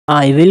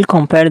I will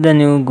compare the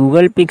new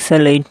Google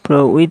Pixel 8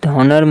 Pro with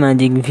Honor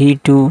Magic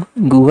V2.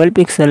 Google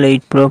Pixel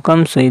 8 Pro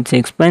comes with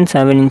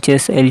 6.7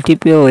 inches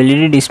LTPO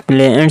LED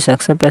display and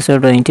success ratio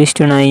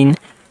 20:9.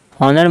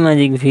 Honor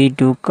Magic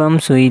V2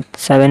 comes with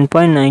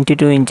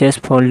 7.92 inches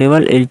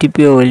foldable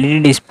LTPO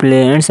LED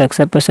display and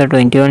success ratio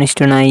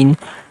 21:9.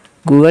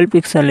 Google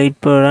Pixel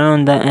 8 Pro run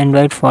on the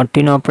Android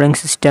 14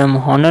 operating system.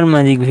 Honor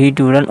Magic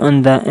V2 run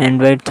on the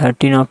Android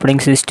 13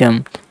 operating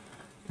system.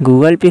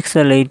 Google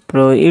Pixel 8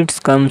 Pro it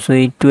comes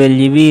with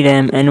 12GB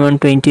RAM and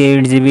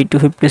 128GB,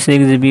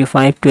 256GB,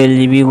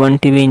 512GB,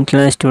 1TB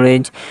internal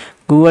storage,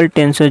 Google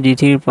Tensor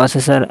G3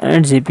 processor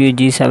and CPU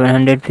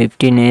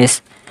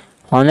G715S.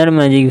 Honor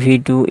Magic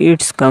V2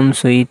 it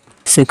comes with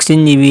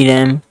 16GB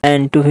RAM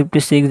and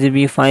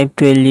 256GB,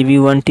 512GB,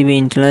 1TB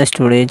internal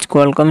storage,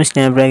 Qualcomm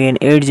Snapdragon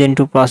 8 Gen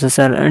 2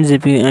 processor and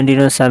CPU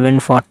Adreno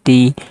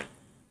 740.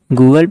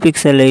 Google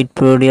Pixel 8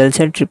 Pro real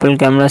set triple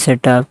camera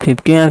setup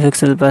 50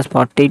 MP plus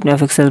 48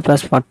 MP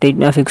plus 48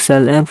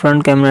 MP and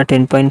front camera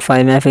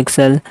 10.5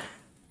 MP.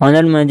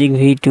 Honor Magic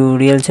V2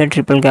 real set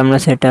triple camera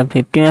setup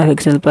 50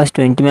 MP plus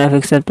 20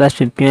 MP plus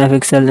 50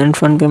 MP and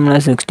front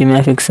camera 60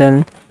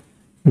 MP.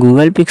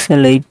 Google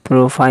Pixel 8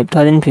 Pro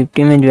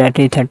 5050 mAh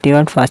battery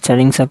 30W fast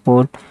charging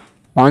support.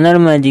 Honor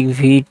Magic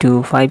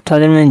V2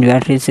 5000 mAh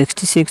battery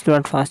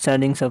 66W fast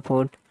charging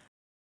support.